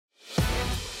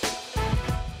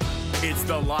It's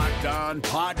the Locked On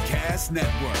Podcast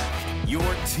Network, your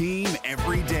team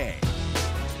every day.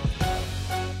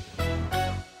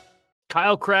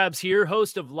 Kyle Krabs here,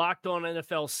 host of Locked On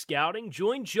NFL Scouting.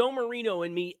 Join Joe Marino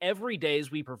and me every day as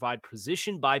we provide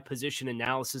position-by-position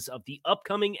analysis of the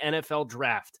upcoming NFL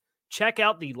Draft. Check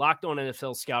out the Locked On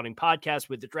NFL Scouting podcast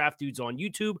with the Draft Dudes on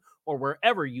YouTube or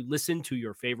wherever you listen to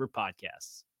your favorite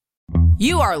podcasts.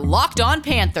 You are Locked On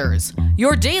Panthers,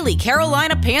 your daily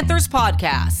Carolina Panthers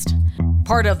podcast.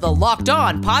 Part of the Locked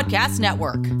On Podcast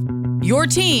Network, your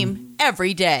team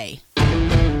every day.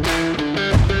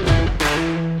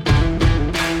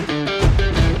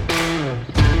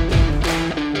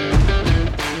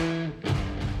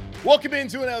 Welcome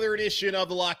into another edition of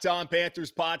the Locked On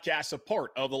Panthers podcast, a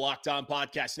part of the Locked On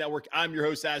Podcast Network. I'm your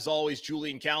host, as always,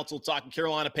 Julian Council, talking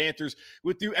Carolina Panthers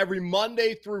with you every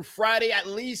Monday through Friday, at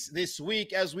least this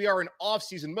week, as we are in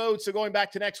off-season mode. So going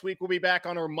back to next week, we'll be back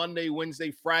on our Monday,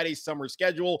 Wednesday, Friday summer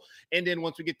schedule. And then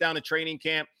once we get down to training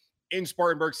camp in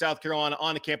Spartanburg, South Carolina,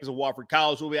 on the campus of Wofford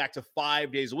College, we'll be back to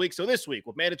 5 days a week. So this week,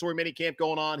 with mandatory minicamp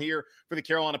going on here for the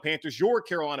Carolina Panthers, your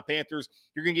Carolina Panthers,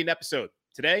 you're going to get an episode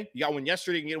today. You got one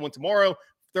yesterday. You can get one tomorrow,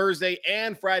 Thursday,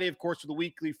 and Friday, of course, for the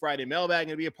weekly Friday mailbag.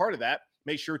 And to be a part of that,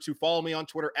 make sure to follow me on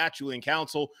Twitter at Julian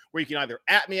Council, where you can either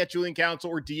at me at Julian Council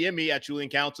or DM me at Julian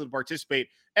Council to participate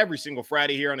every single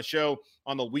Friday here on the show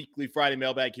on the weekly Friday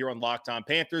mailbag here on Locked On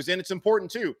Panthers. And it's important,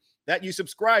 too, that you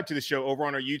subscribe to the show over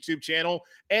on our YouTube channel,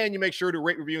 and you make sure to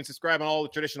rate, review, and subscribe on all the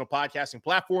traditional podcasting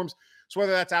platforms. So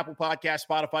whether that's Apple Podcasts,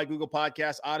 Spotify, Google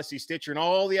Podcasts, Odyssey, Stitcher, and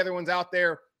all the other ones out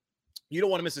there, you don't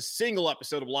want to miss a single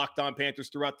episode of Locked On Panthers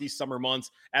throughout these summer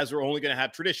months, as we're only going to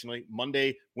have traditionally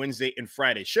Monday, Wednesday, and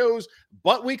Friday shows.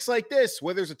 But weeks like this,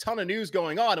 where there's a ton of news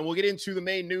going on, and we'll get into the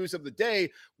main news of the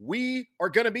day, we are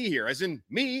going to be here, as in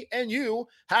me and you,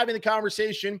 having the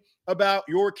conversation about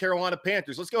your Carolina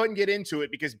Panthers. Let's go ahead and get into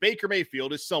it, because Baker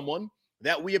Mayfield is someone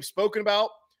that we have spoken about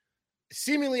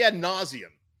seemingly ad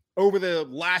nauseum over the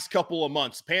last couple of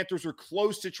months. Panthers were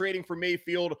close to trading for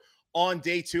Mayfield on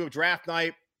day 2 of draft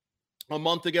night a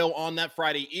month ago on that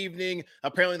Friday evening.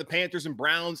 Apparently the Panthers and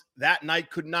Browns that night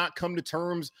could not come to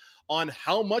terms on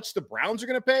how much the Browns are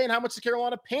going to pay and how much the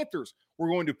Carolina Panthers were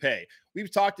going to pay. We've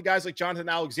talked to guys like Jonathan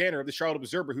Alexander of the Charlotte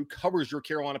Observer, who covers your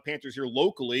Carolina Panthers here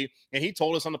locally, and he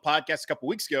told us on the podcast a couple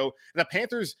weeks ago that the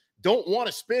Panthers don't want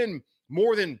to spend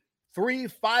more than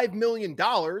 $5 million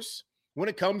when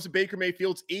it comes to Baker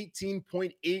Mayfield's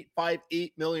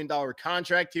 $18.858 million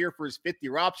contract here for his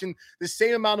 5th-year option, the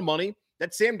same amount of money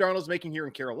that Sam Darnold's making here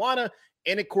in Carolina,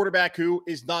 and a quarterback who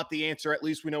is not the answer, at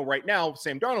least we know right now.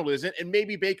 Sam Darnold isn't, and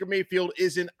maybe Baker Mayfield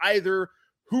isn't either.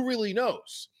 Who really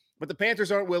knows? But the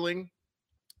Panthers aren't willing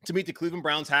to meet the Cleveland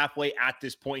Browns halfway at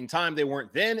this point in time. They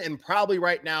weren't then, and probably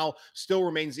right now still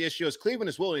remains the issue, as Cleveland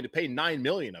is willing to pay $9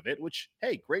 million of it, which,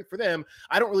 hey, great for them.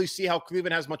 I don't really see how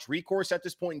Cleveland has much recourse at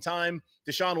this point in time.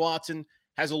 Deshaun Watson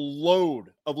has a load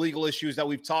of legal issues that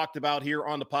we've talked about here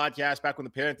on the podcast back when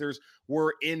the Panthers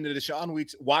were in the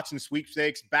Deshaun Watson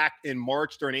sweepstakes back in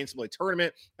March during the NCAA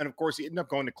tournament. And, of course, he ended up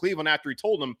going to Cleveland after he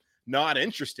told them, not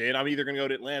interested. I'm either going to go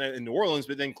to Atlanta and New Orleans.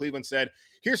 But then Cleveland said,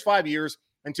 here's 5 years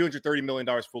and $230 million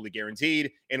fully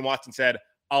guaranteed. And Watson said,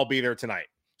 I'll be there tonight.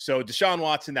 So Deshaun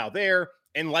Watson now there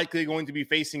and likely going to be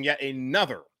facing yet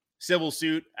another civil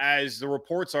suit, as the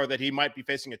reports are that he might be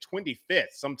facing a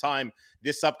 25th sometime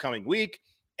this upcoming week,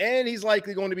 and he's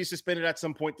likely going to be suspended at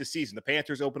some point this season. The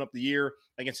Panthers open up the year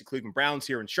against the Cleveland Browns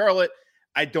here in Charlotte.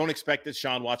 I don't expect that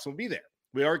Deshaun Watson will be there.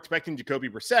 We are expecting Jacoby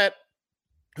Brissett,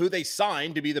 who they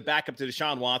signed to be the backup to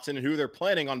Deshaun Watson and who they're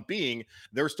planning on being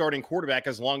their starting quarterback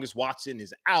as long as Watson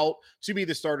is out, to be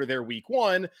the starter there week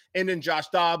 1, and then Josh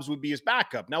Dobbs would be his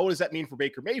backup. Now, what does that mean for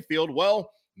Baker Mayfield?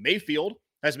 Well, Mayfield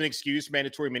has been excused for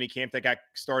mandatory minicamp that got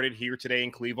started here today in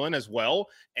Cleveland as well.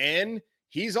 And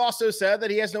he's also said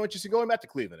that he has no interest in going back to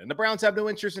Cleveland. And the Browns have no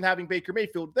interest in having Baker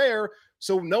Mayfield there.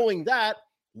 So knowing that,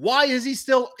 why is he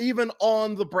still even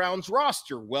on the Browns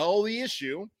roster? Well, the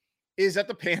issue is that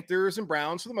the Panthers and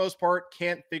Browns, for the most part,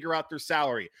 can't figure out their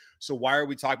salary. So why are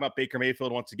we talking about Baker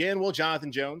Mayfield once again? Well,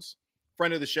 Jonathan Jones,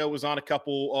 friend of the show, was on a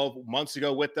couple of months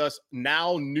ago with us,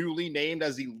 now newly named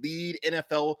as the lead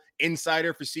NFL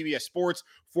insider for CBS Sports,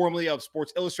 formerly of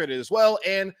Sports Illustrated as well,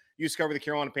 and used to cover the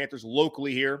Carolina Panthers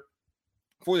locally here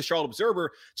for the Charlotte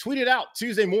Observer, tweeted out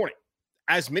Tuesday morning,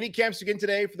 as minicamps begin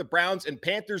today for the Browns and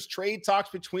Panthers, trade talks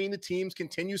between the teams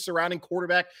continue surrounding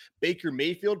quarterback Baker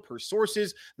Mayfield. Per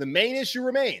sources, the main issue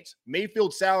remains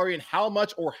Mayfield's salary and how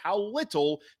much or how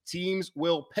little teams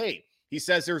will pay. He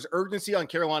says there's urgency on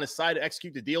Carolina's side to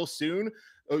execute the deal soon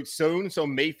so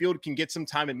Mayfield can get some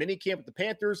time in minicamp with the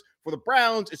Panthers. For the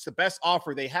Browns, it's the best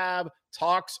offer they have.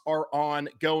 Talks are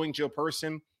ongoing. Joe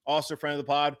Person also a friend of the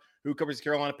pod, who covers the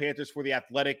Carolina Panthers for The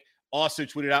Athletic, also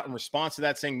tweeted out in response to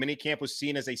that saying minicamp was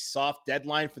seen as a soft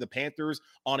deadline for the Panthers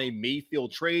on a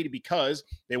Mayfield trade because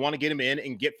they want to get him in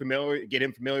and get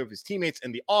him familiar with his teammates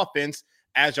and the offense.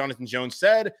 As Jonathan Jones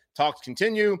said, talks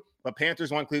continue, but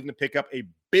Panthers want Cleveland to pick up a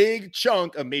big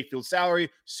chunk of Mayfield's salary.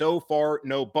 So far,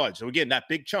 no budge. So again, that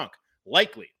big chunk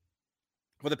likely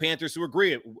for the Panthers to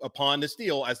agree upon this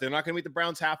deal, as they're not going to meet the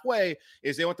Browns halfway,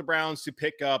 is they want the Browns to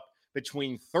pick up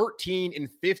between 13 and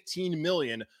 15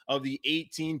 million of the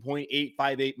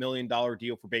 $18.858 million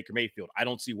deal for Baker Mayfield. I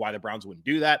don't see why the Browns wouldn't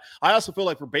do that. I also feel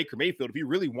like for Baker Mayfield, if he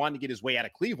really wanted to get his way out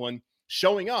of Cleveland,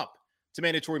 showing up to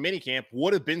mandatory minicamp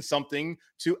would have been something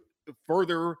to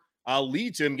further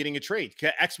lead to him getting a trade,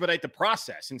 expedite the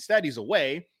process. Instead, he's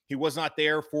away. He was not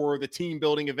there for the team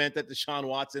building event that Deshaun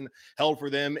Watson held for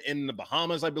them in the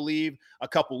Bahamas, I believe, a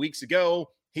couple weeks ago.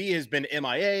 He has been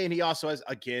MIA, and he also has,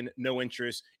 again, no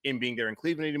interest in being there in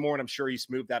Cleveland anymore. And I'm sure he's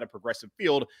moved out of Progressive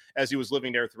Field as he was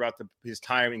living there throughout his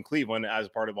time in Cleveland as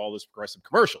part of all those Progressive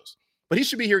commercials. But he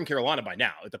should be here in Carolina by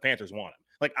now if the Panthers want him.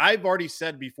 Like I've already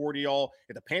said before to y'all,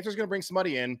 if the Panthers are going to bring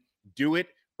somebody in, do it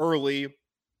early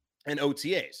and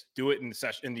OTAs. Do it in the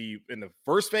session, in the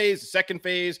first phase, the second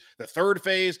phase, the third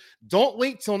phase. Don't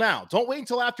wait till now. Don't wait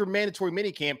until after mandatory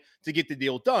minicamp to get the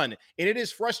deal done. And it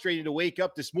is frustrating to wake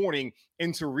up this morning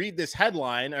and to read this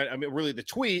headline, I mean, really the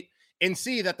tweet, and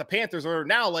see that the Panthers are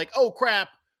now like, oh crap,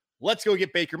 let's go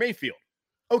get Baker Mayfield.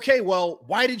 Okay, well,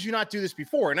 why did you not do this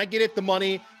before? And I get it, the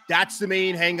money, that's the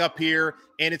main hang up here,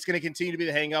 and it's going to continue to be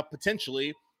the hang up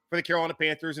potentially for the Carolina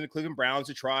Panthers and the Cleveland Browns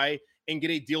to try and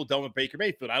get a deal done with Baker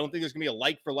Mayfield. I don't think there's going to be a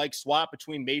like-for-like swap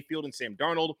between Mayfield and Sam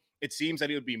Darnold. It seems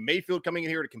that it would be Mayfield coming in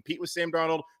here to compete with Sam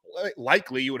Darnold.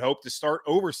 Likely, you would hope to start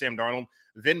over Sam Darnold,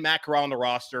 then Matt Corral on the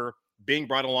roster, being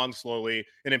brought along slowly,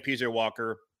 and then PJ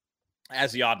Walker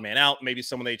as the odd man out, maybe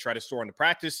someone they try to store in the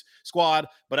practice squad.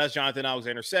 But as Jonathan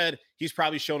Alexander said, he's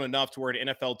probably shown enough to where an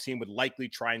NFL team would likely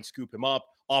try and scoop him up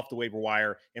off the waiver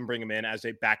wire and bring him in as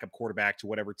a backup quarterback to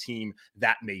whatever team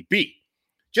that may be.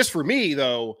 Just for me,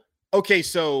 though, okay,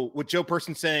 so with Joe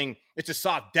Person saying it's a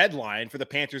soft deadline for the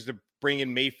Panthers to bring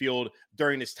in Mayfield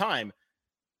during this time,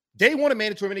 day one of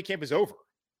mandatory minicamp is over.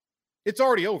 It's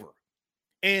already over.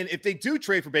 And if they do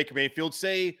trade for Baker Mayfield,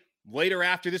 say later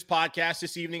after this podcast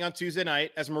this evening on Tuesday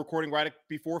night, as I'm recording right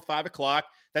before 5 o'clock,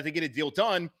 that they get a deal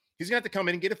done, he's going to have to come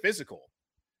in and get a physical.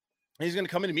 He's going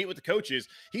to come in and meet with the coaches.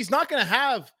 He's not going to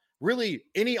have really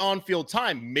any on-field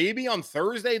time. Maybe on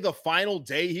Thursday, the final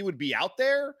day he would be out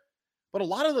there. But a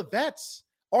lot of the vets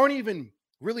aren't even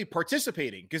really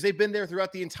participating because they've been there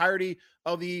throughout the entirety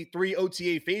of the 3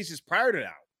 OTA phases prior to now.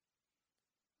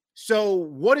 So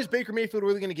what is Baker Mayfield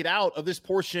really going to get out of this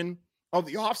portion of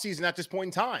the offseason at this point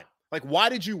in time? Like, why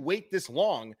did you wait this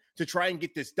long to try and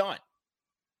get this done?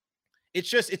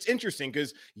 It's interesting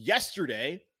because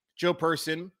yesterday, Joe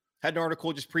Person had an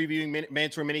article just previewing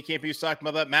mandatory minicamp. He was talking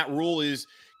about that Matt Rule is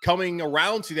coming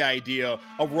around to the idea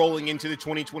of rolling into the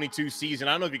 2022 season.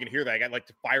 I don't know if you can hear that. I got like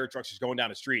the fire trucks just going down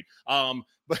the street.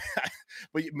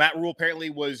 But Matt Rule apparently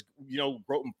was,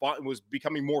 was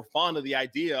becoming more fond of the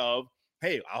idea of,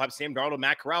 hey, I'll have Sam Darnold,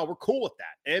 Matt Corral. We're cool with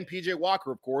that. And PJ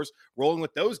Walker, of course, rolling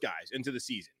with those guys into the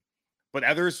season. But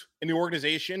others in the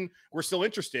organization were still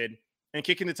interested in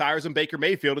kicking the tires on Baker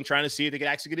Mayfield and trying to see if they could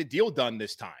actually get a deal done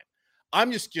this time.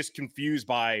 I'm just confused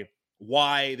by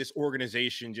why this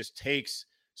organization just takes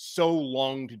so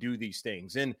long to do these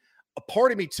things. And a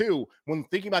part of me, too, when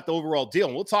thinking about the overall deal,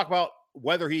 and we'll talk about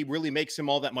whether he really makes him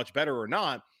all that much better or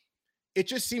not, it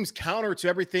just seems counter to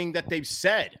everything that they've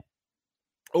said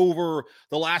over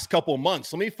the last couple of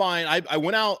months. Let me find, I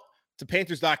went out to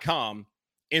Panthers.com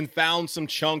and found some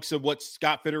chunks of what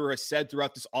Scott Fitterer has said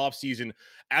throughout this offseason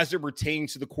as it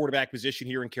pertains to the quarterback position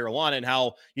here in Carolina and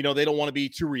how, they don't want to be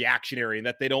too reactionary and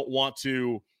that they don't want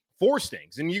to force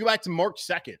things. And you go back to March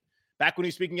 2nd, back when he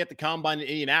was speaking at the Combine in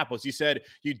Indianapolis, he said,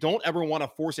 you don't ever want to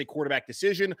force a quarterback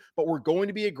decision, but we're going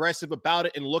to be aggressive about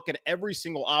it and look at every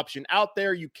single option out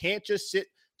there. You can't just sit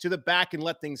to the back and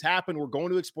let things happen. We're going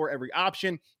to explore every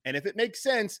option. And if it makes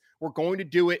sense, we're going to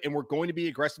do it and we're going to be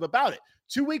aggressive about it.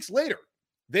 2 weeks later,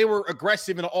 they were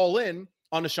aggressive and all in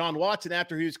on Deshaun Watson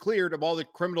after he was cleared of all the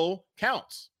criminal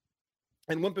counts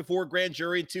and went before a grand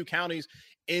jury in 2 counties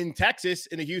in Texas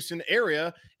in the Houston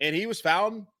area, and he was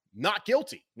found not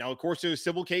guilty. Now, of course, those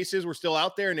civil cases were still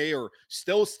out there, and they are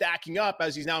still stacking up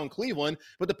as he's now in Cleveland,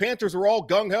 but the Panthers were all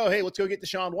gung-ho, hey, let's go get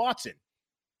Deshaun Watson.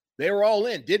 They were all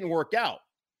in. Didn't work out.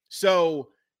 So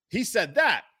he said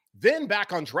that. Then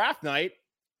back on draft night,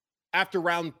 after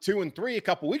round 2 and 3 a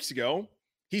couple weeks ago,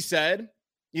 he said,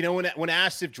 when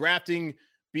asked if drafting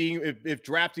if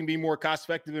drafting being more cost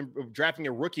effective and drafting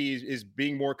a rookie is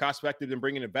being more cost effective than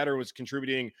bringing a veteran was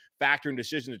contributing factor in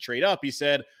decision to trade up. He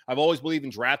said, I've always believed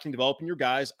in drafting, developing your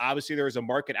guys. Obviously, there is a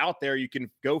market out there. You can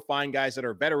go find guys that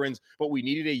are veterans, but we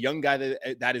needed a young guy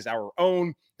that is our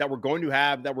own, that we're going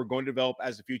to develop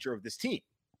as the future of this team.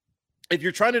 If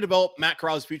you're trying to develop Matt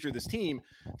Corral's future of this team,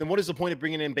 then what is the point of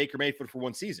bringing in Baker Mayfield for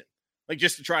one season? Like,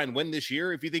 just to try and win this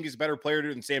year, if you think he's a better player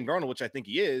than Sam Darnold, which I think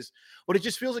he is, but it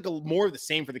just feels like more of the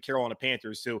same for the Carolina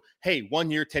Panthers. So, hey,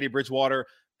 1 year, Teddy Bridgewater,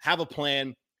 have a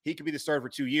plan. He could be the starter for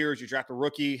 2 years. You draft a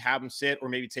rookie, have him sit, or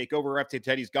maybe take over after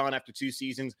Teddy's gone after 2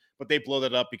 seasons, but they blow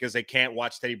that up because they can't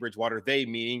watch Teddy Bridgewater. They,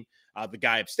 meaning the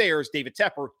guy upstairs, David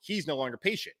Tepper, he's no longer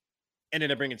patient. And then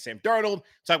they bring in Sam Darnold,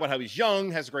 talk about how he's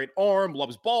young, has a great arm,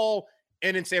 loves ball.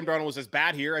 And then Sam Darnold was as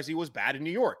bad here as he was bad in New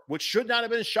York, which should not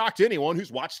have been a shock to anyone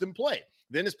who's watched him play.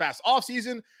 Then this past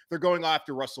offseason, they're going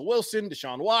after Russell Wilson,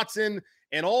 Deshaun Watson,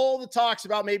 and all the talks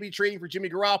about maybe trading for Jimmy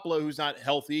Garoppolo, who's not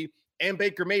healthy, and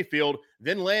Baker Mayfield,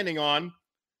 then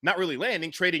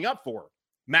trading up for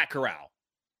Matt Corral.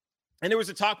 And there was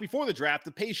a talk before the draft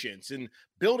of patience and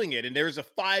building it. And there's a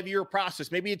 5-year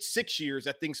process. Maybe it's 6 years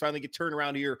that things finally get turned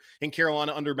around here in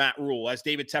Carolina under Matt Rule, as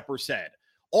David Tepper said.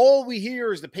 All we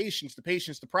hear is the patience, the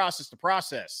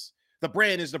process. The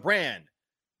brand is the brand.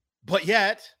 But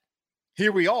yet,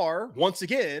 here we are, once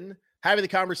again, having the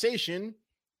conversation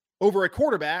over a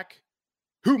quarterback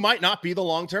who might not be the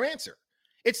long-term answer.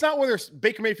 It's not whether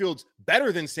Baker Mayfield's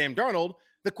better than Sam Darnold.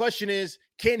 The question is,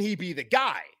 can he be the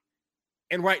guy?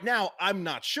 And right now, I'm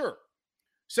not sure.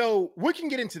 So we can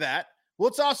get into that.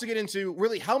 Let's also get into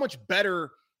really how much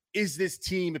better is this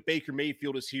team if Baker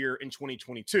Mayfield is here in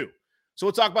 2022. So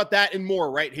we'll talk about that and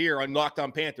more right here on Locked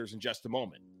On Panthers in just a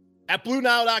moment. At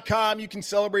BlueNile.com, you can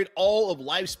celebrate all of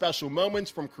life's special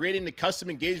moments, from creating the custom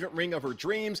engagement ring of her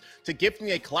dreams to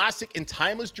gifting a classic and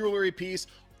timeless jewelry piece,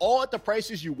 all at the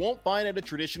prices you won't find at a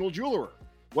traditional jeweler.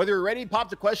 Whether you're ready to pop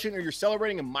the question or you're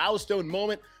celebrating a milestone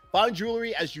moment, find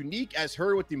jewelry as unique as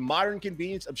her with the modern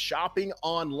convenience of shopping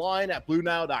online at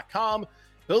BlueNile.com.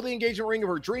 Build the engagement ring of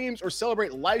her dreams or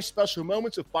celebrate life's special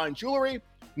moments with fine jewelry.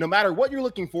 No matter what you're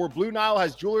looking for, Blue Nile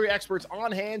has jewelry experts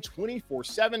on hand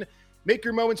 24/7. Make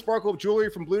your moment sparkle with jewelry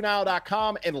from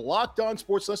BlueNile.com, and Locked On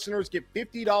Sports listeners get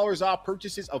 $50 off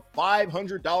purchases of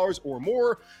 $500 or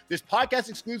more. This podcast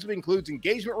exclusive includes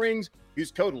engagement rings.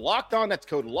 Use code Locked On. That's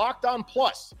code Locked On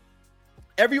Plus.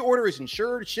 Every order is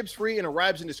insured, ships free, and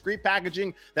arrives in discreet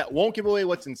packaging that won't give away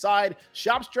what's inside.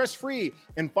 Shop stress-free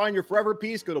and find your forever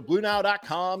piece. Go to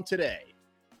BlueNile.com today.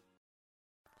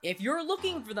 If you're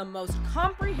looking for the most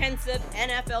comprehensive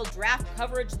NFL draft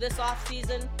coverage this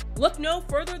offseason, look no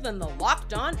further than the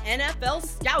Locked On NFL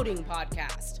Scouting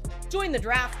Podcast. Join the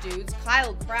draft dudes,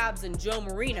 Kyle Krabs and Joe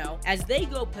Marino, as they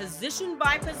go position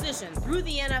by position through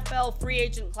the NFL free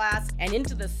agent class and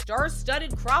into the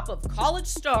star-studded crop of college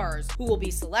stars who will be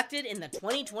selected in the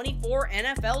 2024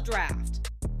 NFL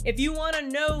Draft. If you want to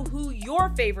know who your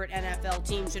favorite NFL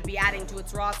team should be adding to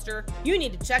its roster, you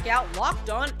need to check out Locked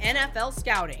On NFL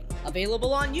Scouting,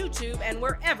 available on YouTube and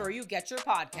wherever you get your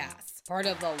podcasts. Part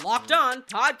of the Locked On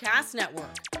Podcast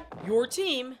Network, your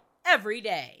team every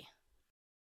day.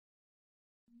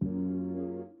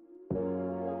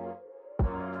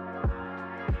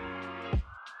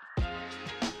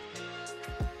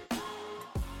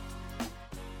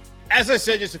 As I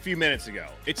said just a few minutes ago,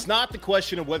 it's not the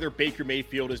question of whether Baker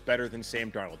Mayfield is better than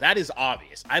Sam Darnold. That is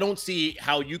obvious. I don't see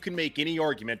how you can make any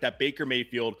argument that Baker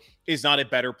Mayfield is not a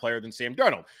better player than Sam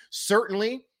Darnold.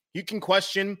 Certainly, you can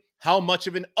question how much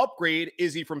of an upgrade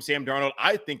is he from Sam Darnold.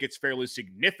 I think it's fairly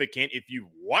significant if you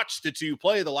watch the two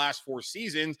play the last 4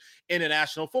 seasons in the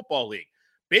National Football League.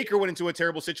 Baker went into a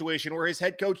terrible situation where his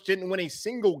head coach didn't win a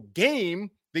single game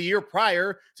the year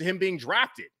prior to him being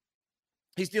drafted.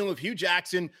 He's dealing with Hugh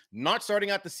Jackson not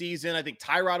starting out the season. I think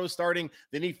Tyrod was starting.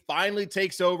 Then he finally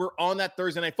takes over on that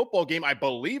Thursday Night Football game, I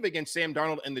believe, against Sam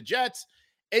Darnold and the Jets,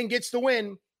 and gets the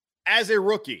win as a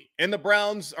rookie. And the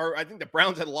Browns I think the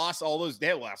Browns had lost all those. They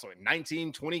had lost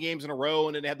 19, 20 games in a row.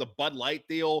 And then they had the Bud Light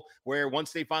deal where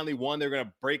once they finally won, they're going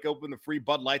to break open the free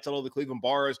Bud Lights out of the Cleveland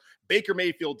bars. Baker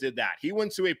Mayfield did that. He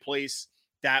went to a place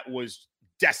that was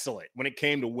desolate when it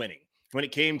came to winning, when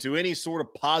it came to any sort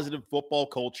of positive football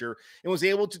culture, and was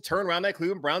able to turn around that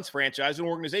Cleveland Browns franchise and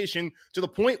organization to the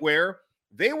point where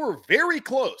they were very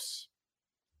close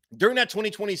during that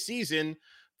 2020 season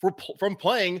from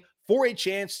playing for a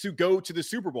chance to go to the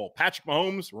Super Bowl. Patrick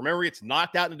Mahomes, remember, it's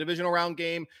knocked out in a divisional round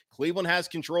game. Cleveland has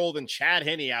control. Then Chad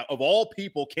Henne, out of all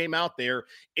people, came out there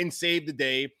and saved the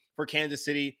day for Kansas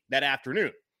City that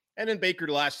afternoon. And then Baker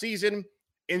last season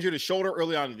injured his shoulder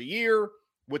early on in the year,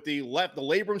 with the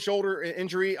labrum shoulder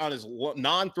injury on his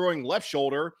non-throwing left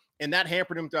shoulder, and that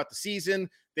hampered him throughout the season.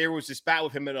 There was this spat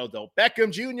with him and Odell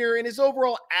Beckham Jr., and his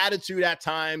overall attitude at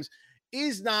times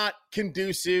is not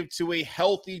conducive to a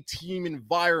healthy team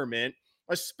environment,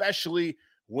 especially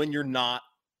when you're not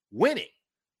winning.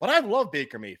 But I've loved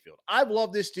Baker Mayfield. I've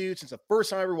loved this dude since the first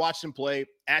time I ever watched him play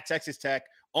at Texas Tech.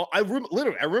 I remember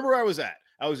where I was at.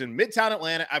 I was in Midtown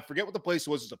Atlanta. I forget what the place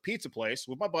was. It was a pizza place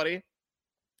with my buddy.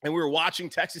 And we were watching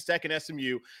Texas Tech and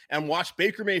SMU and watched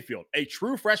Baker Mayfield, a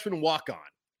true freshman walk-on,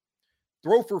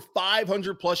 throw for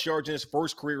 500-plus yards in his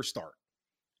first career start.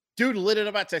 Dude lit it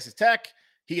up at Texas Tech.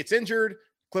 He gets injured.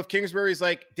 Cliff Kingsbury's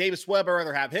like, Davis Webb, I'd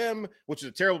rather have him, which is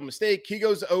a terrible mistake. He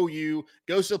goes to OU,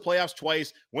 goes to the playoffs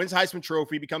twice, wins the Heisman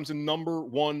Trophy, becomes the number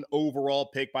 1 overall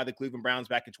pick by the Cleveland Browns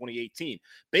back in 2018.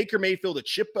 Baker Mayfield, a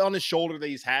chip on his shoulder that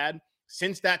he's had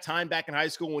since that time back in high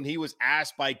school when he was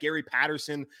asked by Gary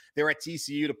Patterson there at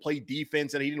TCU to play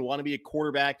defense and he didn't want to be a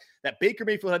quarterback, that Baker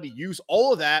Mayfield had to use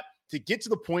all of that to get to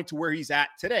the point to where he's at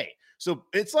today. So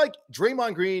it's like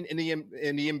Draymond Green in the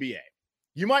NBA.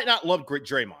 You might not love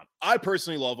Draymond. I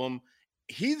personally love him.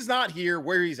 He's not here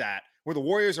where he's at, where the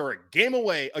Warriors are a game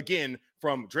away, again,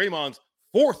 from Draymond's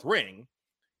 4th ring.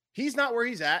 He's not where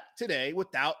he's at today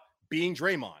without being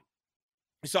Draymond.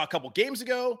 We saw a couple games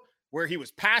ago where he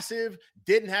was passive,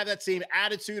 didn't have that same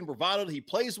attitude and bravado that he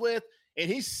plays with, and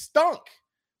he stunk.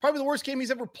 Probably the worst game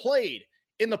he's ever played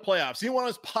in the playoffs. He went on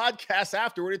his podcast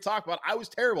afterward to talk about, I was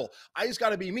terrible. I just got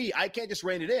to be me. I can't just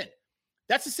rein it in.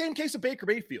 That's the same case of Baker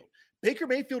Mayfield. Baker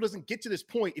Mayfield doesn't get to this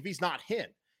point if he's not him.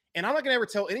 And I'm not going to ever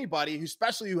tell anybody,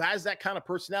 especially who has that kind of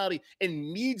personality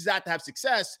and needs that to have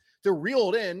success, to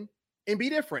reel it in and be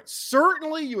different.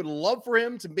 Certainly, you would love for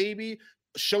him to maybe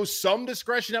show some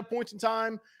discretion at points in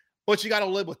time, but you got to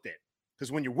live with it.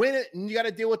 Because when you win it, and you got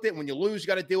to deal with it. When you lose, you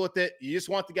got to deal with it. You just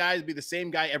want the guy to be the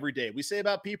same guy every day. We say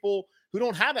about people who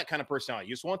don't have that kind of personality.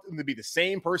 You just want them to be the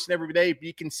same person every day,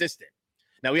 be consistent.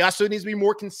 Now, he also needs to be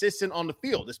more consistent on the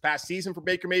field. This past season for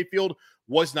Baker Mayfield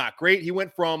was not great. He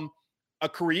went from a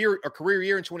career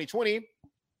year in 2020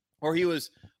 where he was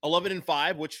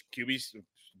 11-5, which QB's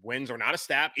wins are not a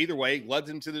stat. Either way, led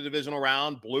them to the divisional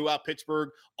round, blew out Pittsburgh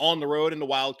on the road in the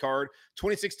wild card.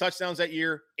 26 touchdowns that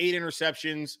year, 8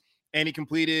 interceptions, and he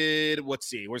completed, let's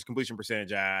see, where's completion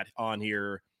percentage at on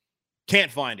here?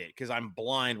 Can't find it because I'm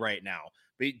blind right now.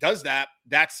 But he does that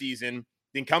season,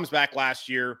 then comes back last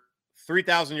year,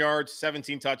 3,000 yards,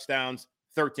 17 touchdowns,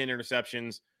 13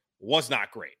 interceptions, was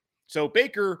not great. So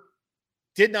Baker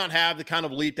did not have the kind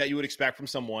of leap that you would expect from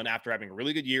someone after having a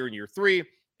really good year in year 3,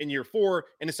 in year 4,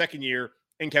 in the second year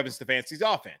in Kevin Stefanski's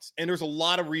offense. And there's a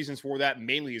lot of reasons for that,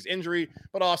 mainly his injury,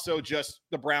 but also just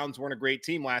the Browns weren't a great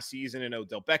team last season and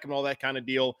Odell Beckham and all that kind of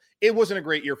deal. It wasn't a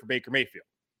great year for Baker Mayfield.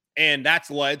 And that's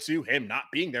led to him not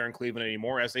being there in Cleveland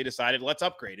anymore as they decided, let's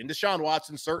upgrade. And Deshaun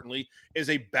Watson certainly is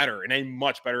a better and a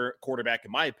much better quarterback,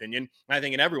 in my opinion, and I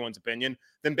think in everyone's opinion,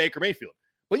 than Baker Mayfield.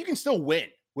 But you can still win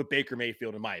with Baker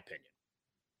Mayfield, in my opinion.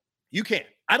 You can.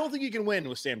 I don't think you can win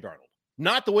with Sam Darnold.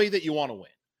 Not the way that you want to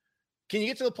win. Can you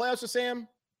get to the playoffs with Sam?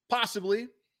 Possibly.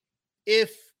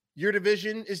 If your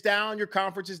division is down, your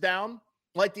conference is down,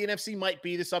 like the NFC might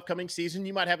be this upcoming season,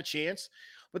 you might have a chance.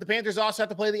 But the Panthers also have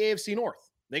to play the AFC North.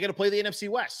 They got to play the NFC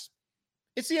West.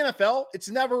 It's the NFL. It's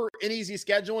never an easy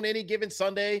schedule. On any given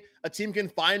Sunday, a team can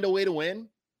find a way to win.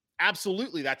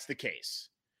 Absolutely, that's the case.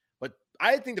 But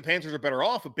I think the Panthers are better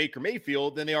off with Baker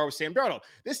Mayfield than they are with Sam Darnold.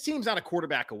 This team's not a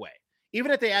quarterback away.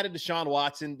 Even if they added Deshaun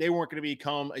Watson, they weren't going to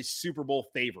become a Super Bowl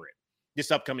favorite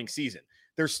this upcoming season.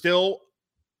 There's still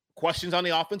questions on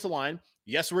the offensive line.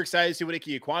 Yes, we're excited to see what Ike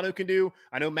Ekwonu can do.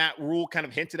 I know Matt Rule kind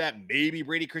of hinted at maybe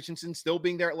Brady Christensen still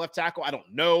being there at left tackle. I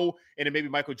don't know. And then maybe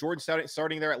Michael Jordan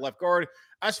starting there at left guard.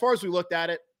 As far as we look at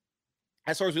it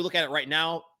right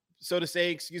now, so to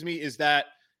say, is that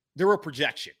there were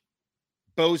projection.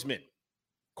 Bozeman,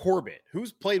 Corbett,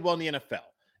 who's played well in the NFL,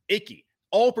 Ike,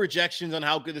 all projections on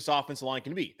how good this offensive line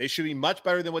can be. They should be much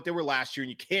better than what they were last year.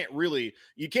 And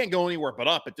you can't go anywhere but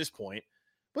up at this point.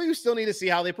 But you still need to see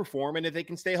how they perform and if they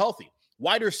can stay healthy.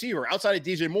 Wide receiver, outside of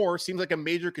DJ Moore, seems like a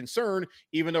major concern,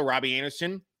 even though Robbie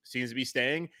Anderson seems to be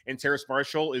staying. And Terrace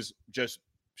Marshall is just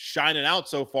shining out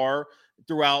so far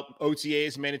throughout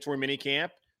OTAs, mandatory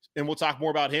minicamp. And we'll talk more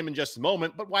about him in just a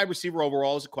moment. But wide receiver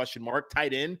overall is a question mark.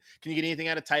 Tight end, can you get anything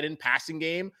out of tight end passing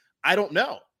game? I don't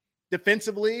know.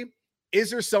 Defensively, is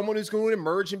there someone who's going to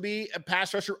emerge and be a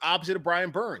pass rusher opposite of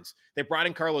Brian Burns? They brought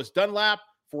in Carlos Dunlap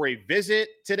for a visit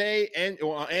today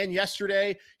and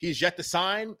yesterday. He's yet to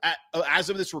sign as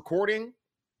of this recording.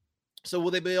 So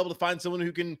will they be able to find someone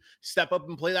who can step up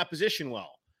and play that position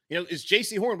well? Is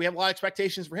J.C. Horn, we have a lot of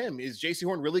expectations for him. Is J.C.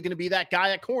 Horn really going to be that guy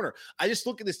at corner? I just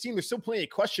look at this team. There's still plenty of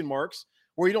question marks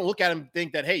where you don't look at him and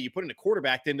think that, hey, you put in a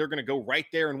quarterback, then they're going to go right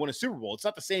there and win a Super Bowl. It's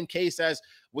not the same case as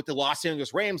with the Los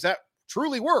Angeles Rams that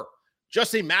truly were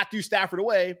just a Matthew Stafford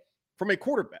away from a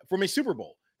quarterback, from a Super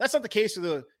Bowl. That's not the case of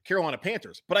the Carolina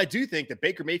Panthers. But I do think that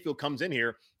Baker Mayfield comes in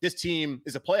here. This team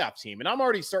is a playoff team. And I'm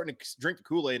already starting to drink the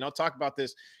Kool-Aid. And I'll talk about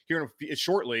this here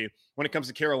shortly when it comes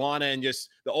to Carolina and just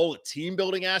the old team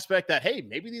building aspect that, hey,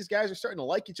 maybe these guys are starting to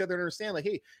like each other and understand, like,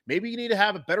 hey, maybe you need to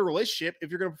have a better relationship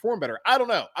if you're going to perform better. I don't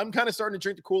know. I'm kind of starting to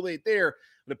drink the Kool-Aid there.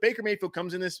 But if Baker Mayfield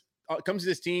comes to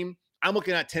this team, I'm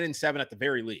looking at 10-7 at the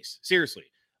very least. Seriously.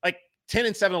 Like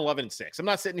 10-7, 11-6. I'm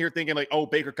not sitting here thinking like, oh,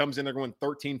 Baker comes in, they're going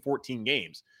 13, 14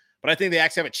 games. But I think they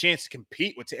actually have a chance to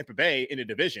compete with Tampa Bay in a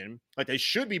division. Like they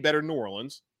should be better than New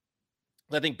Orleans.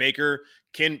 I think Baker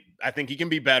I think he can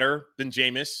be better than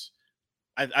Jameis.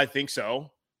 I think so.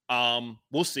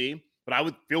 We'll see. But I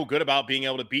would feel good about being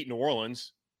able to beat New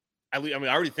Orleans. I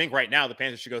already think right now the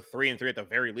Panthers should go 3-3 at the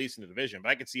very least in the division. But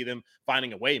I could see them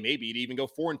finding a way maybe to even go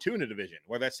 4-2 in the division,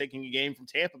 whether that's taking a game from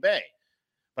Tampa Bay.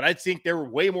 But I think they were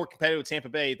way more competitive with Tampa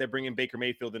Bay if they bring in Baker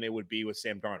Mayfield than they would be with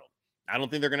Sam Darnold. I don't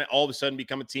think they're going to all of a sudden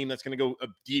become a team that's going to go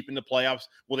deep in the playoffs.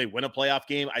 Will they win a playoff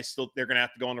game? They're going to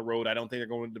have to go on the road. I don't think they're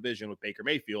going to the division with Baker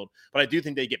Mayfield, but I do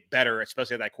think they get better,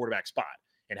 especially at that quarterback spot.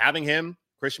 And having him,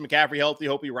 Christian McCaffrey healthy,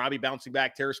 hopefully Robbie bouncing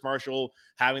back, Terrace Marshall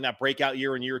having that breakout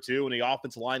year in year two, and the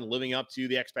offensive line living up to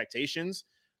the expectations,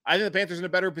 I think the Panthers are in a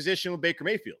better position with Baker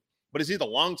Mayfield. But is he the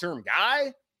long-term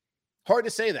guy? Hard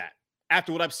to say that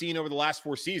after what I've seen over the last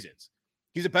 4 seasons.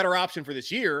 He's a better option for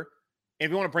this year. And if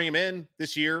you want to bring him in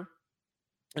this year,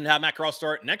 and have Matt Corral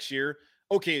start next year,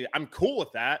 okay, I'm cool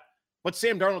with that. But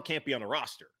Sam Darnold can't be on the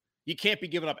roster. You can't be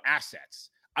giving up assets.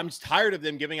 I'm just tired of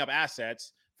them giving up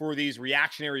assets for these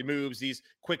reactionary moves, these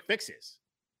quick fixes.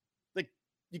 Like,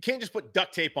 you can't just put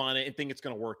duct tape on it and think it's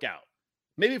going to work out.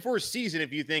 Maybe for a season,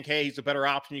 if you think, hey, he's a better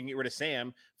option, you can get rid of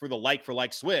Sam for the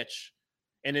like-for-like switch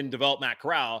and then develop Matt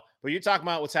Corral. But you're talking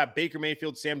about let's have Baker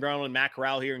Mayfield, Sam Darnold, and Matt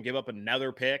Corral here and give up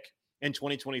another pick in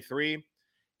 2023.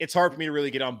 It's hard for me to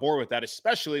really get on board with that,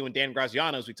 especially when Dan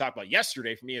Graziano, as we talked about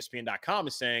yesterday from ESPN.com,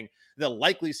 is saying the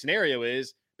likely scenario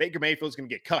is Baker Mayfield's going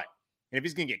to get cut. And if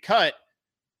he's going to get cut,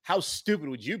 how stupid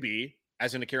would you be,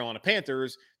 as in the Carolina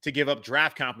Panthers, to give up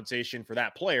draft compensation for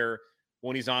that player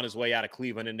when he's on his way out of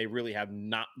Cleveland and they really have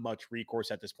not much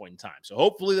recourse at this point in time? So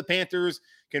hopefully the Panthers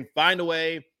can find a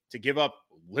way to give up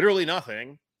literally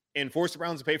nothing and force the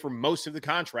Browns to pay for most of the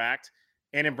contract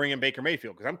and then bring in Baker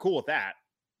Mayfield, because I'm cool with that.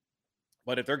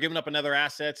 But if they're giving up another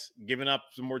assets, giving up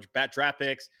some more bad draft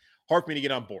picks, hard for me to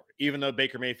get on board, even though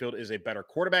Baker Mayfield is a better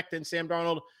quarterback than Sam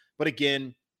Darnold. But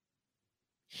again,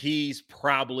 he's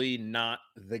probably not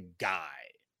the guy.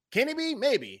 Can he be?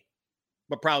 Maybe,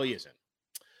 but probably isn't.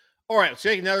 All right, let's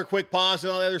take another quick pause.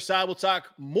 And on the other side, we'll talk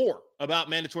more about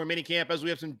mandatory minicamp as we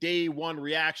have some day one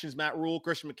reactions. Matt Rule,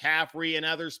 Christian McCaffrey, and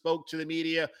others spoke to the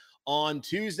media on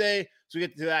Tuesday. So we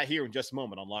get to that here in just a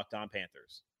moment on Locked On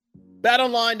Panthers.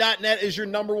 BetOnline.net is your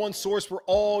number one source for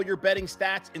all your betting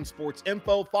stats and sports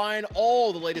info. Find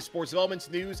all the latest sports developments,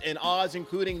 news, and odds,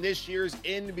 including this year's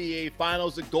NBA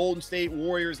Finals. The Golden State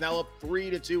Warriors now up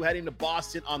 3-2 heading to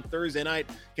Boston on Thursday night.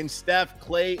 Can Steph,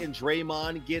 Clay, and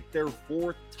Draymond get their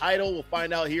 4th title? We'll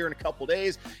find out here in a couple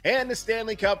days. And the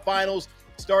Stanley Cup Finals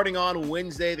starting on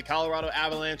Wednesday. The Colorado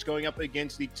Avalanche going up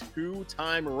against the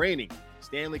 2-time reigning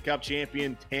Stanley Cup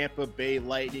champion Tampa Bay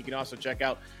Lightning. You can also check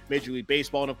out Major League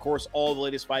Baseball and, of course, all the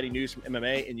latest fighting news from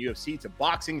MMA and UFC to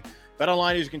boxing.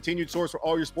 BetOnline is your continued source for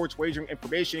all your sports wagering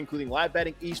information, including live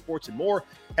betting, esports, and more.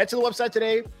 Head to the website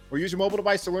today or use your mobile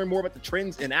device to learn more about the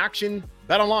trends in action.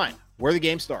 BetOnline, where the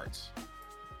game starts.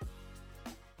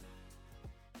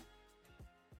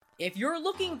 If you're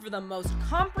looking for the most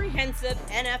comprehensive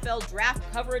NFL draft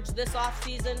coverage this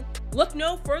offseason, look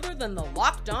no further than the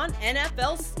Locked On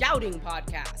NFL Scouting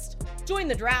Podcast. Join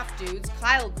the draft dudes,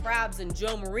 Kyle Krabs and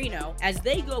Joe Marino, as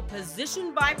they go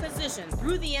position by position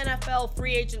through the NFL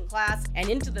free agent class and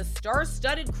into the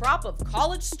star-studded crop of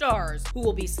college stars who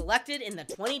will be selected in the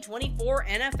 2024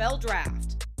 NFL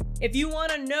Draft. If you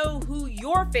want to know who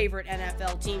your favorite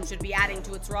NFL team should be adding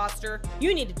to its roster,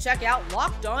 you need to check out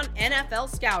Locked On NFL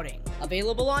Scouting,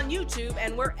 available on YouTube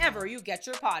and wherever you get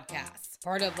your podcasts.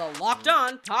 Part of the Locked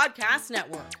On Podcast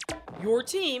Network, your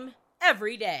team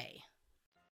every day.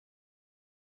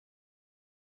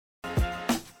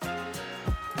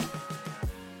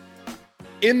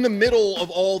 In the middle of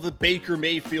all the Baker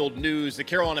Mayfield news, the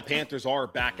Carolina Panthers are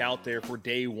back out there for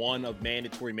day one of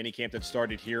mandatory minicamp that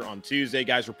started here on Tuesday.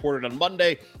 Guys reported on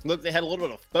Monday. Look, they had a little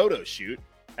bit of a photo shoot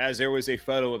as there was a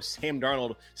photo of Sam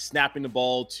Darnold snapping the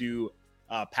ball to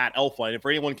Pat Elflein. And for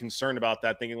anyone concerned about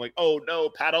that, thinking like, oh, no,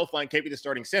 Pat Elflein can't be the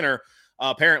starting center,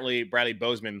 apparently Bradley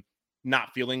Bozeman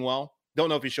not feeling well. Don't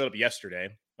know if he showed up yesterday.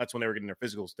 That's when they were getting their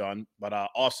physicals done. But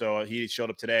also, he showed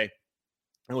up today.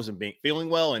 I wasn't feeling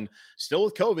well, and still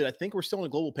with COVID, I think we're still in a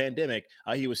global pandemic.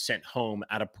 He was sent home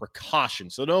out of precaution.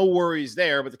 So no worries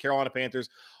there, but the Carolina Panthers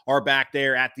are back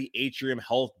there at the Atrium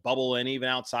Health Bubble, and even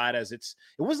outside, as it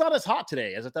was not as hot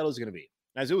today as I thought it was going to be.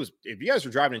 As it was, if you guys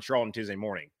were driving in Charlotte on Tuesday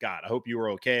morning, God, I hope you were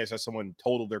okay. I saw someone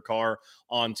totaled their car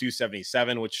on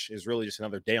 277, which is really just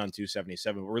another day on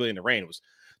 277, but really in the rain. It was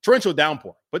torrential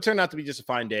downpour, but turned out to be just a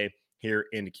fine day here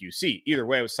in the QC. Either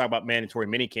way, I was talking about mandatory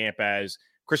minicamp as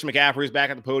Christian McCaffrey was back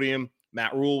at the podium.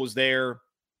 Matt Rule was there.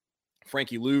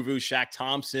 Frankie Louvu, Shaq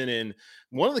Thompson. And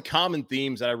one of the common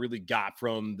themes that I really got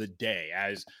from the day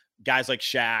as guys like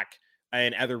Shaq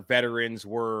and other veterans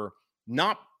were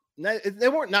they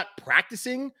weren't not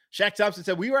practicing. Shaq Thompson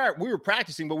said we were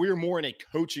practicing, but we were more in a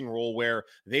coaching role where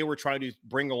they were trying to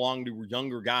bring along the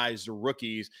younger guys, the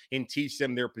rookies, and teach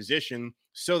them their position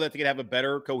so that they could have a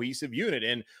better cohesive unit.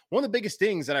 And one of the biggest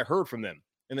things that I heard from them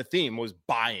in the theme was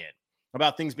buy-in,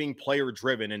 about things being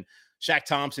player-driven. And Shaq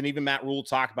Thompson, even Matt Rule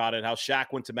talked about it, how Shaq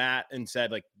went to Matt and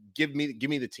said, like, give me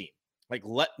the team. Like,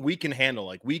 we can handle,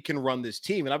 like, we can run this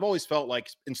team. And I've always felt like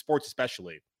in sports,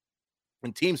 especially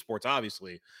in team sports,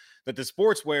 obviously, that the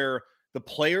sports where the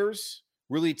players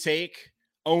really take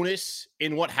onus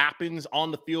in what happens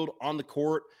on the field, on the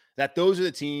court, that those are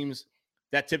the teams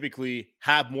that typically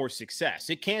have more success.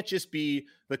 It can't just be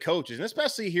the coaches. And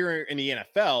especially here in the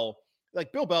NFL,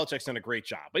 like Bill Belichick's done a great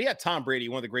job, but he had Tom Brady,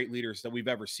 one of the great leaders that we've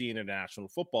ever seen in the National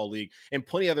Football League, and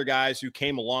plenty of other guys who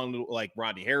came along, like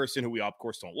Rodney Harrison, who we of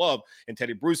course don't love, and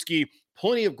Teddy Bruschi,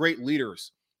 plenty of great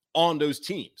leaders on those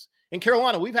teams. In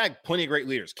Carolina, we've had plenty of great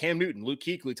leaders: Cam Newton, Luke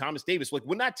Kuechly, Thomas Davis. Like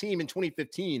when that team in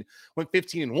 2015 went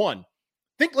 15-1,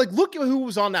 look at who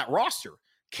was on that roster.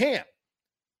 Cam,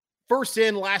 first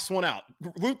in, last one out.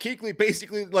 Luke Kuechly,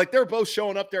 basically, like they're both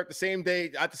showing up there at the same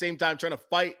time, trying to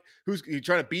fight. Who's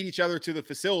trying to beat each other to the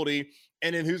facility,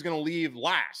 and then who's going to leave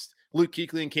last? Luke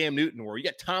Kuechly and Cam Newton were. You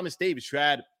got Thomas Davis, you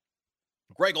had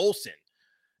Greg Olsen.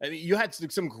 I mean, you had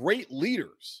some great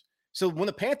leaders. So when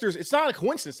the Panthers, it's not a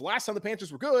coincidence. The last time the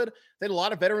Panthers were good, they had a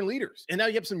lot of veteran leaders. And now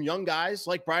you have some young guys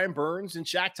like Brian Burns and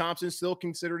Shaq Thompson, still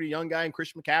considered a young guy, and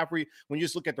Christian McCaffrey, when you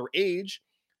just look at their age,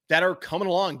 that are coming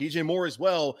along, DJ Moore as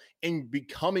well, and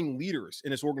becoming leaders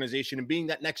in this organization and being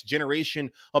that next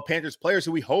generation of Panthers players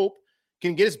who we hope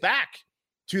can get us back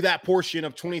to that portion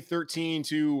of 2013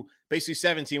 to basically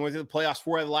 17, went to the playoffs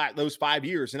for those 5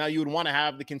 years. And now you would want to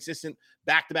have the consistent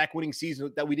back-to-back winning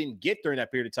season that we didn't get during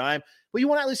that period of time. But you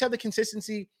want to at least have the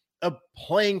consistency of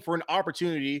playing for an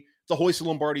opportunity to hoist the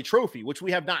Lombardi Trophy, which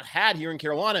we have not had here in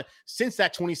Carolina since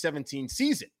that 2017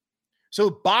 season. So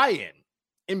buy-in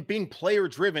and being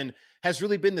player-driven has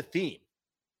really been the theme.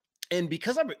 And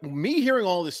because of me hearing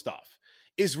all this stuff,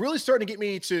 is really starting to get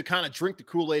me to kind of drink the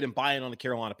Kool-Aid and buy in on the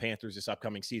Carolina Panthers this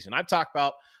upcoming season. I've talked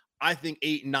about, I think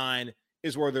 8-9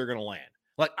 is where they're going to land.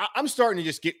 Like, I'm starting to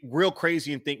just get real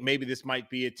crazy and think maybe this might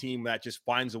be a team that just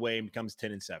finds a way and becomes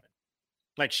 10-7.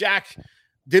 Like, Shaq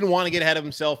didn't want to get ahead of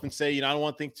himself and say, I don't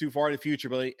want to think too far in the future,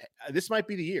 but this might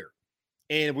be the year.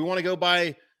 And if we want to go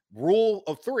by rule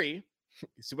of three,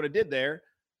 see what I did there?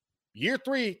 Year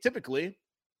 3 typically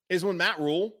is when Matt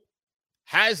Rule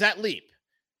has that leap.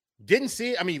 Didn't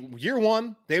see it. I mean, year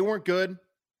 1, they weren't good.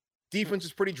 Defense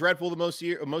was pretty dreadful most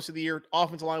of the year.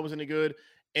 Offensive line wasn't any good.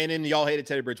 And then y'all hated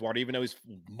Teddy Bridgewater, even though he's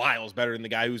miles better than the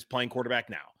guy who's playing quarterback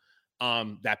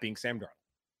now. That being Sam Darnold.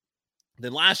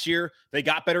 Then last year, they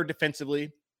got better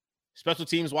defensively. Special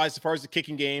teams-wise, as far as the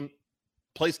kicking game,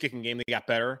 place kicking game, they got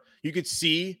better. You could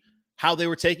see how they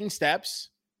were taking steps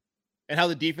and how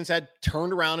the defense had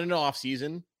turned around in the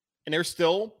offseason. And there's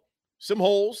still some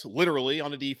holes, literally,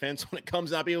 on the defense when it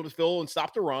comes to not being able to fill and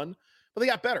stop the run. But they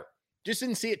got better. Just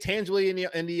didn't see it tangibly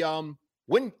in the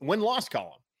win-loss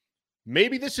column.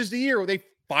 Maybe this is the year where they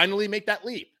finally make that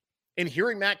leap. And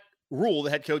hearing Matt Rule,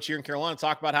 the head coach here in Carolina,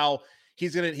 talk about how he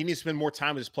needs to spend more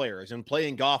time with his players and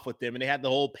playing golf with them. And they had the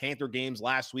whole Panther games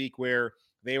last week where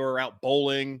they were out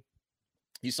bowling.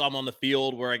 You saw him on the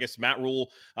field where I guess Matt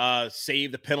Rule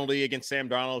saved the penalty against Sam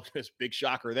Darnold. It's a big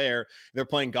shocker there. They're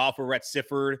playing golf with Rhett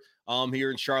Sifford here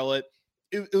in Charlotte.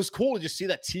 It was cool to just see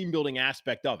that team-building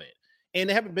aspect of it. And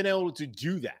they haven't been able to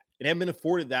do that. They haven't been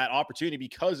afforded that opportunity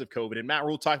because of COVID. And Matt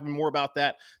Rule talked more about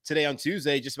that today on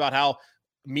Tuesday, just about how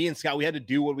me and Scott, we had to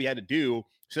do what we had to do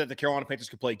so that the Carolina Panthers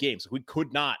could play games. We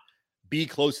could not be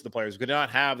close to the players. We could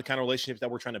not have the kind of relationships that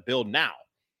we're trying to build now.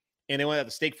 And they went out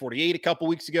to Stake 48 a couple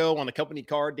weeks ago on the company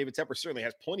card. David Tepper certainly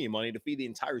has plenty of money to feed the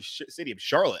entire city of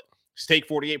Charlotte Stake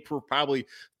 48 for probably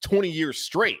 20 years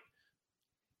straight.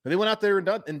 But they went out there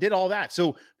and did all that.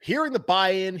 So hearing the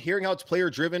buy-in, hearing how it's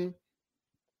player-driven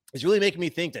is really making me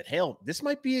think that, hell, this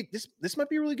might be a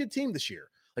really good team this year.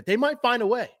 Like, they might find a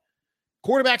way.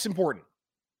 Quarterback's important.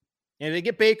 And if they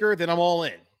get Baker, then I'm all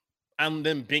in on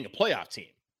them being a playoff team.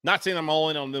 Not saying I'm all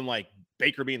in on them like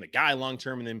Baker being the guy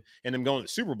long-term and them going to the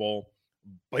Super Bowl,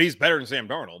 but he's better than Sam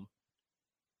Darnold.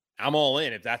 I'm all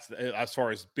in if that's as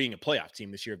far as being a playoff team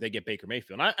this year if they get Baker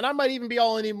Mayfield. And I might even be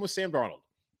all in even with Sam Darnold.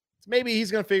 So maybe he's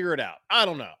going to figure it out. I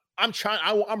don't know.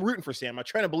 I'm rooting for Sam. I'm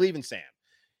trying to believe in Sam.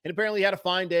 And apparently he had a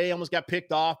fine day. Almost got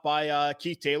picked off by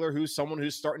Keith Taylor, who's someone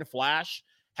who's starting to flash.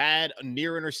 Had a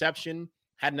near interception.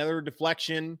 Had another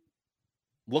deflection.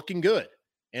 Looking good.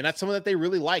 And that's someone that they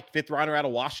really liked. 5th rounder out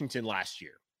of Washington last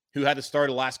year, who had to start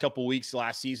the last couple weeks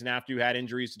last season after he had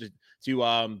injuries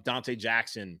to Dante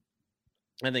Jackson.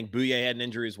 I think Bouye had an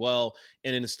injury as well.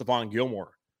 And then Stephon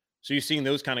Gilmore. So you're seeing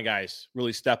those kind of guys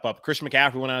really step up. Christian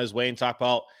McCaffrey went out of his way and talked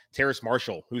about Terrace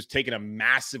Marshall, who's taken a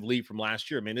massive leap from last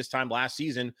year. I mean, this time last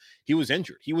season, he was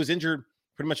injured. He was injured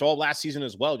pretty much all last season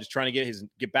as well, just trying to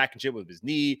get back in shape with his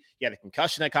knee. He had a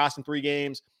concussion that cost him 3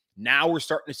 games. Now we're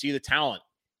starting to see the talent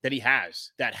that he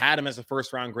has, that had him as a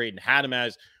first-round grade and had him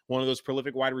as one of those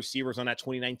prolific wide receivers on that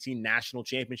 2019 national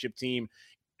championship team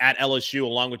at LSU,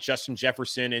 along with Justin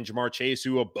Jefferson and Jamar Chase,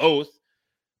 who have both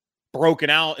broken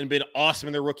out and been awesome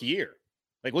in their rookie year.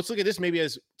 Like, let's look at this maybe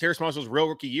as Terrace Marshall's real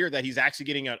rookie year, that he's actually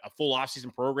getting a full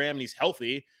offseason program and he's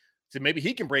healthy. So maybe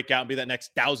he can break out and be that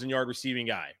next 1,000-yard receiving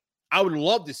guy. I would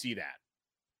love to see that.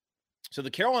 So the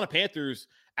Carolina Panthers,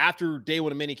 after day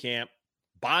one of minicamp,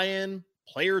 buy-in,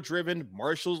 player-driven,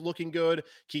 Marshall's looking good,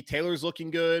 Keith Taylor's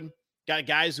looking good, got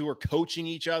guys who are coaching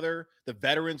each other. The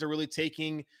veterans are really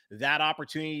taking that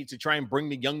opportunity to try and bring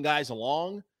the young guys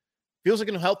along. Feels like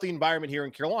a healthy environment here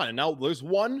in Carolina. Now, there's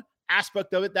one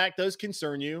aspect of it that does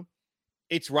concern you.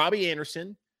 It's Robbie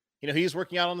Anderson. You know, he's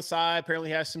working out on the side.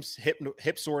 Apparently has some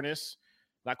hip soreness.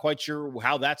 Not quite sure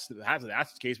how that's the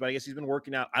case, but I guess he's been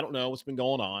working out. I don't know what's been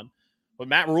going on. But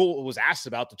Matt Rule was asked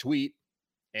about the tweet,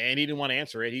 and he didn't want to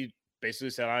answer it. He basically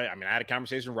said, I had a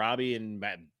conversation with Robbie, and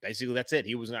basically that's it.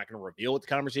 He was not going to reveal what the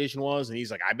conversation was. And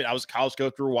he's like, I was a college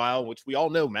coach for a while, which we all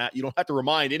know, Matt. You don't have to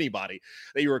remind anybody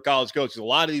that you were a college coach. A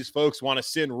lot of these folks want to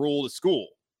send Rule to school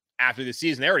after the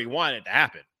season. They already wanted it to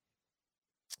happen.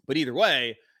 But either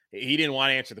way, he didn't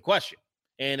want to answer the question.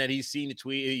 And that he's seen the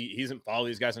tweet. He doesn't follow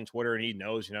these guys on Twitter, and he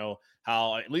knows,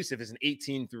 how, at least if it's an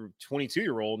 18 through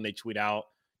 22-year-old and they tweet out,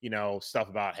 stuff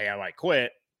about, hey, I might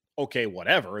quit. Okay,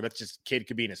 whatever. That's just kid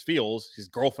could be in his feels. His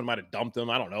girlfriend might have dumped him.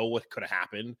 I don't know what could have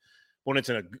happened. When it's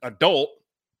an adult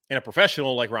and a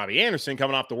professional like Robbie Anderson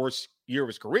coming off the worst year of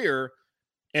his career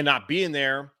and not being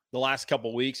there the last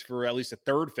couple of weeks for at least a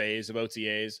third phase of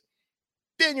OTAs,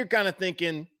 then you're kind of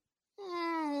thinking,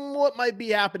 what might be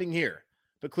happening here?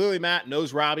 But clearly Matt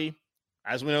knows Robbie.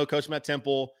 As we know, Coach Matt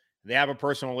Temple, they have a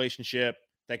personal relationship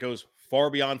that goes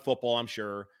far beyond football, I'm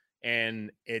sure,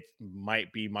 and it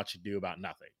might be much ado about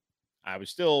nothing. I would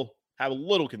still have a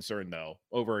little concern, though,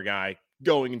 over a guy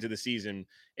going into the season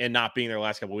and not being there the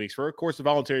last couple of weeks. For, of course, the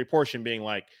voluntary portion being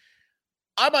like,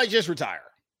 I might just retire.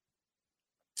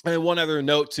 And then one other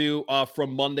note, too,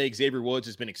 from Monday, Xavier Woods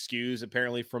has been excused,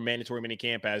 apparently, from mandatory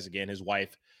minicamp as, again, his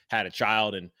wife had a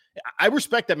child. And I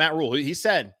respect that Matt Rule. He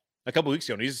said a couple of weeks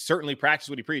ago, and he's certainly practiced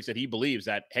what he preached, that he believes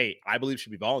that, hey, I believe it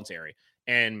should be voluntary.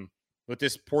 And with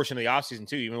this portion of the offseason,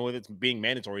 too, even with it being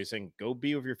mandatory, he's saying, go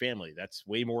be with your family. That's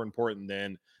way more important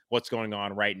than what's going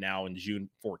on right now in June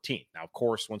 14th. Now, of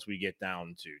course, once we get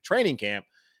down to training camp,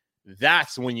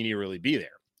 that's when you need to really be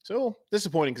there. So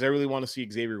disappointing, because I really want to see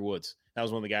Xavier Woods. That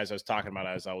was one of the guys I was talking about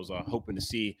as I was hoping to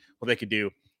see what they could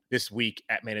do this week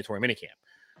at mandatory minicamp.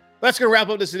 That's going to wrap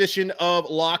up this edition of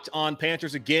Locked on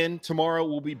Panthers. Again, tomorrow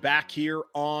we'll be back here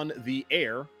on the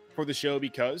air for the show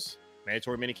because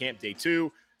mandatory minicamp day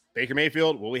 2. Baker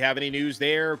Mayfield, will we have any news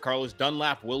there? Carlos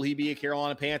Dunlap, will he be a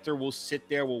Carolina Panther? We'll sit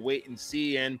there, we'll wait and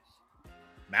see. And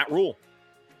Matt Rule,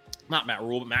 not Matt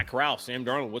Rule, but Matt Corral, Sam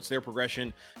Darnold, what's their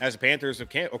progression as a Panthers? Of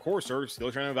course, are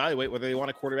still trying to evaluate whether they want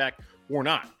a quarterback or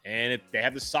not. And if they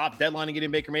have the soft deadline to get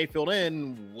in Baker Mayfield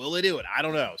in, will they do it? I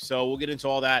don't know. So we'll get into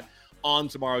all that on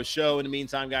tomorrow's show. In the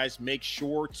meantime, guys, make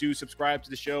sure to subscribe to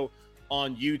the show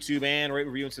on YouTube and rate,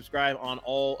 review, and subscribe on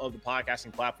all of the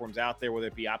podcasting platforms out there, whether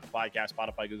it be Apple Podcasts,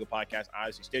 Spotify, Google Podcasts,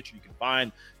 Odyssey, Stitcher. You can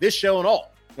find this show and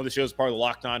all of the shows part of the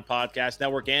Locked On Podcast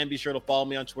Network. And be sure to follow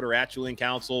me on Twitter at Julian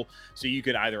Council, so you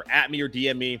can either at me or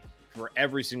DM me for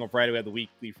every single Friday. We have the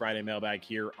weekly Friday mailbag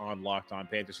here on Locked On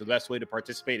Panthers. So the best way to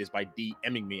participate is by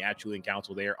DMing me at Julian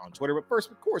Council there on Twitter. But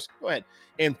first, of course, go ahead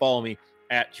and follow me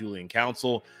at Julian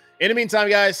Council. In the meantime,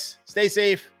 guys, stay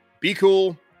safe, Be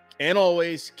cool, and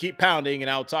always keep pounding, and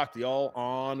I'll talk to y'all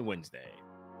on Wednesday.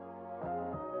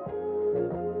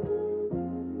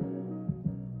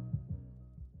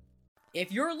 If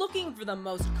you're looking for the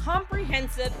most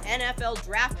comprehensive NFL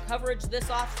draft coverage this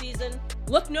offseason,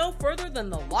 look no further than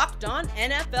the Locked On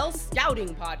NFL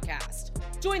Scouting Podcast.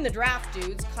 Join the draft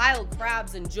dudes, Kyle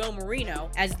Krabs and Joe Marino,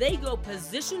 as they go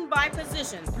position by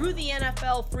position through the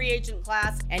NFL free agent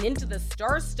class and into the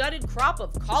star-studded crop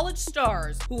of college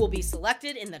stars who will be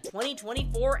selected in the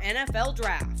 2024 NFL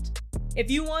Draft. If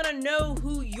you want to know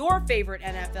who your favorite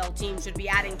NFL team should be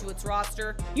adding to its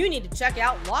roster, you need to check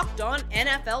out Locked On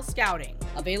NFL Scouting,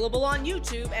 available on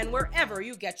YouTube and wherever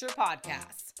you get your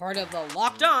podcasts. Part of the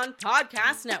Locked On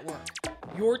Podcast Network,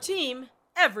 your team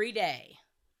every day.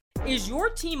 Is your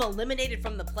team eliminated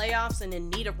from the playoffs and in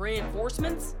need of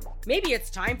reinforcements? Maybe it's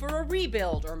time for a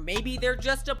rebuild, or maybe they're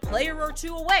just a player or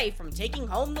two away from taking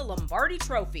home the Lombardi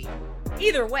Trophy.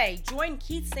 Either way, join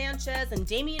Keith Sanchez and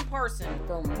Damian Parson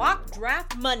for Mock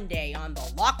Draft Monday on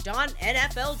the Locked On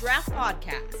NFL Draft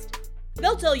Podcast.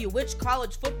 They'll tell you which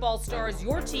college football stars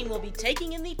your team will be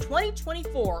taking in the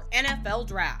 2024 NFL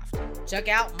Draft. Check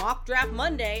out Mock Draft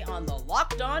Monday on the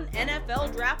Locked On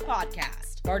NFL Draft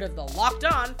Podcast, part of the Locked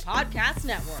On Podcast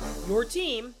Network, your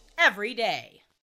team every day.